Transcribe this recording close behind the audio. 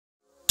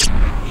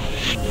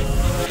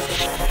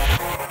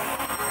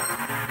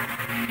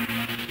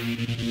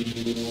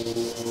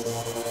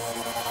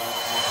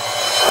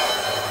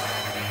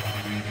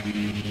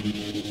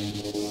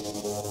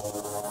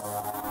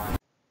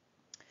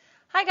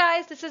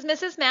this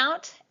is Mrs.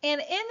 Mount, and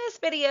in this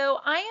video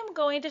I am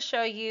going to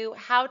show you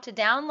how to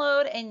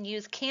download and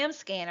use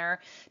CamScanner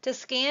to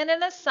scan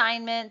an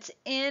assignment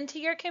into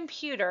your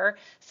computer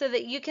so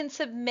that you can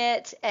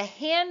submit a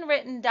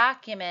handwritten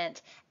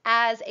document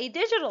as a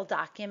digital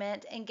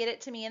document and get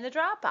it to me in the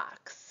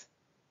Dropbox.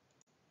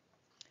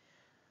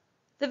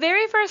 The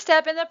very first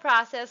step in the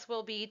process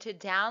will be to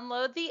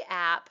download the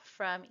app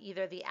from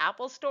either the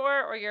Apple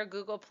Store or your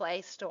Google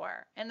Play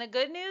Store. And the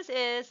good news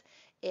is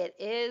it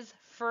is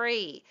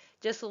free.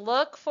 Just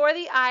look for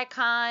the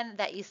icon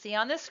that you see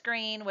on the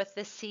screen with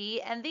the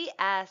C and the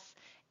S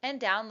and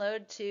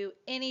download to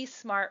any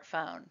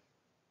smartphone.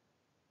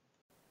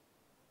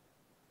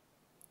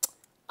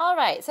 All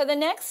right, so the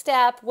next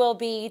step will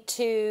be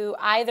to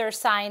either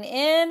sign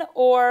in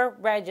or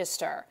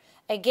register.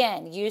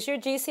 Again, use your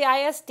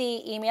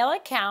GCISD email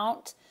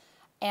account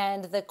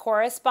and the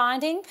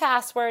corresponding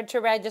password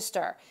to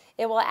register.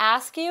 It will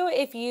ask you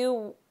if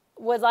you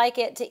would like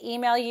it to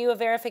email you a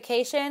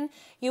verification.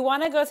 You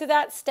want to go through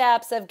that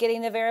steps of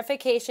getting the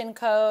verification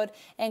code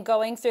and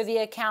going through the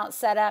account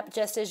setup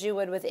just as you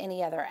would with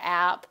any other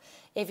app.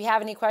 If you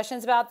have any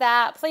questions about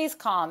that, please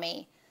call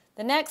me.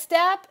 The next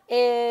step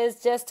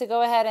is just to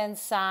go ahead and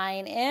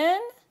sign in,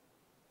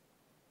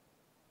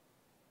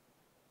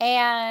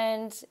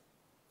 and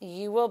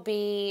you will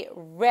be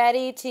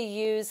ready to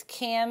use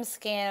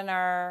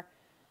CamScanner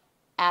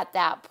at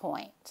that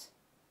point.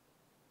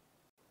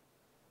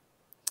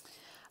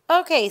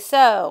 Okay,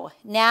 so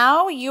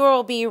now you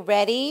will be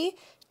ready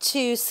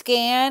to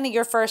scan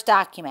your first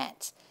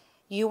document.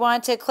 You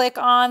want to click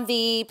on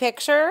the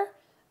picture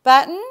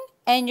button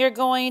and you're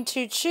going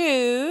to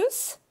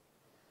choose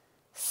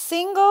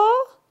single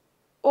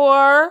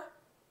or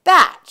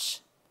batch.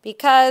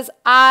 Because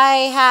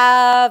I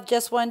have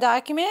just one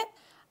document,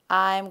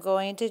 I'm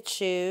going to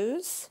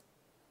choose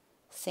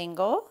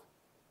single.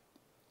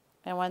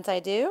 And once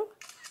I do,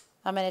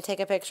 I'm going to take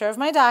a picture of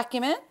my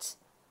document.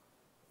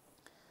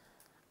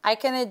 I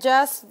can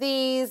adjust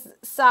these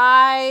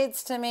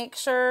sides to make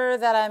sure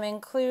that I'm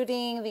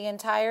including the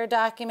entire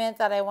document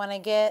that I want to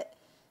get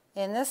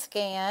in the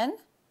scan.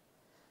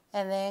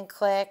 And then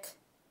click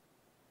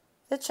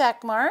the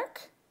check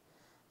mark.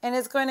 And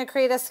it's going to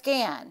create a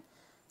scan.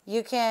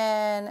 You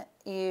can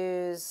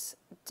use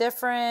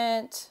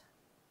different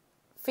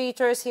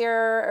features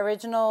here,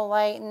 original,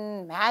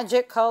 lighten,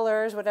 magic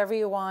colors, whatever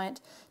you want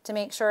to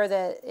make sure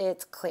that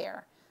it's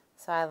clear.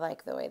 So I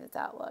like the way that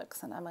that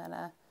looks, and I'm going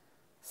to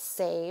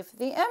save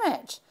the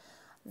image.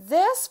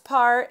 This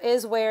part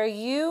is where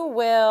you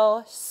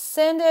will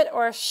send it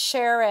or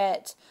share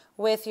it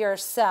with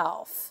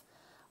yourself.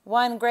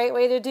 One great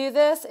way to do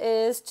this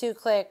is to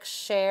click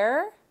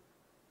share,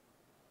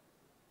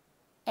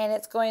 and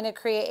it's going to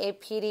create a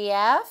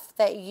PDF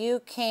that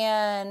you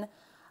can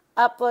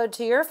upload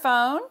to your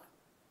phone,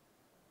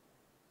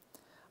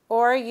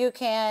 or you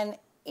can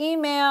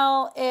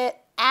email it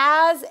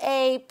as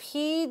a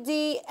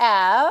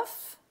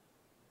PDF,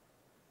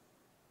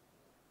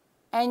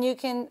 and you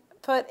can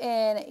put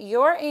in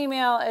your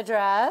email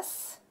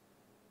address.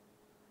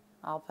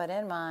 I'll put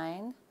in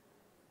mine.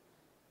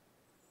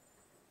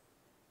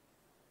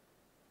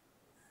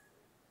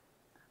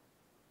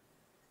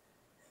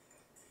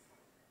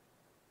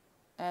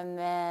 And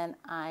then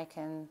I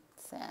can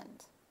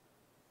send.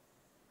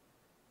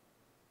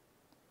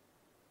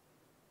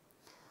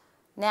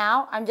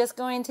 Now I'm just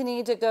going to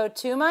need to go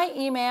to my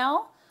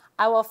email.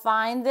 I will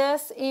find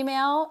this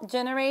email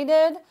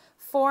generated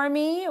for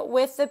me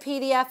with the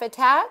PDF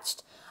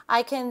attached.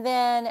 I can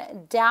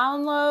then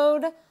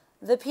download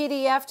the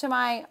PDF to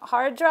my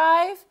hard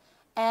drive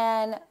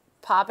and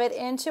pop it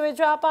into a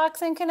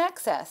Dropbox in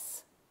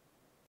Connexus.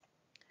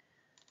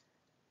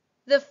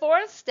 The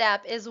fourth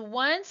step is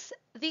once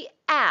the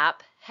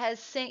app has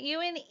sent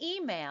you an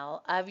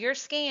email of your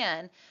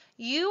scan,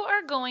 you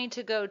are going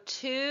to go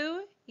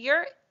to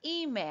your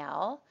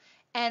email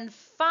and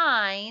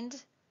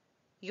find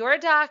your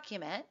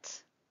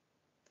document.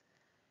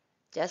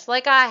 Just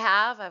like I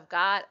have, I've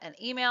got an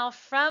email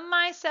from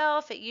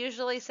myself. It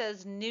usually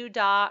says new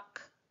doc.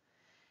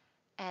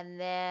 And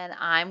then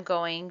I'm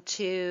going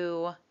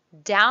to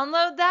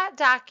download that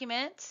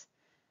document.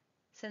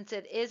 Since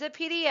it is a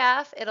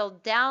PDF, it'll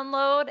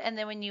download, and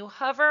then when you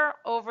hover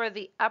over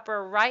the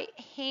upper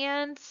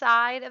right-hand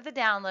side of the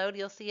download,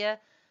 you'll see a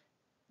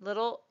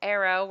little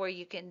arrow where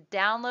you can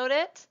download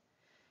it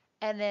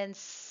and then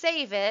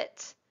save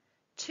it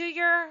to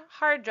your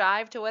hard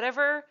drive, to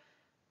whatever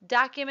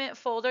document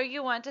folder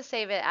you want to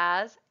save it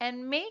as,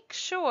 and make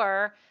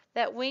sure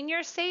that when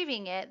you're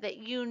saving it that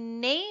you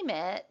name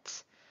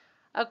it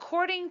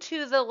according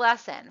to the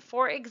lesson.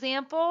 For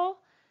example,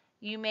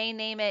 you may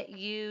name it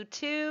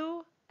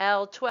U2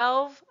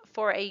 L12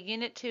 for a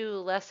Unit 2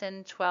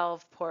 Lesson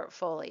 12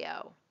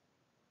 portfolio.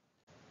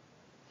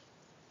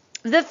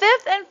 The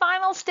fifth and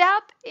final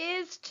step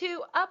is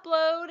to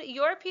upload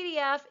your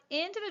PDF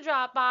into the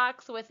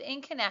Dropbox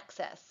within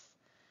Connexus.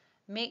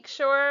 Make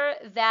sure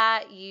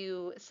that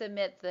you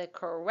submit the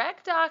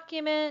correct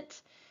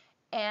document,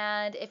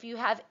 and if you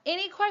have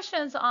any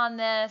questions on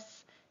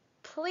this,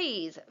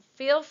 please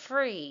feel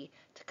free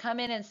to come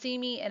in and see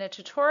me in a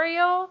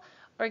tutorial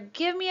or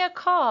give me a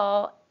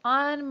call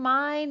on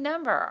my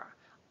number.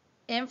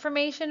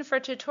 Information for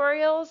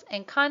tutorials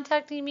and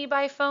contacting me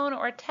by phone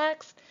or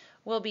text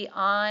will be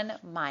on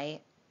my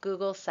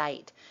Google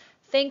site.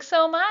 Thanks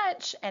so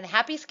much and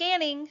happy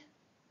scanning!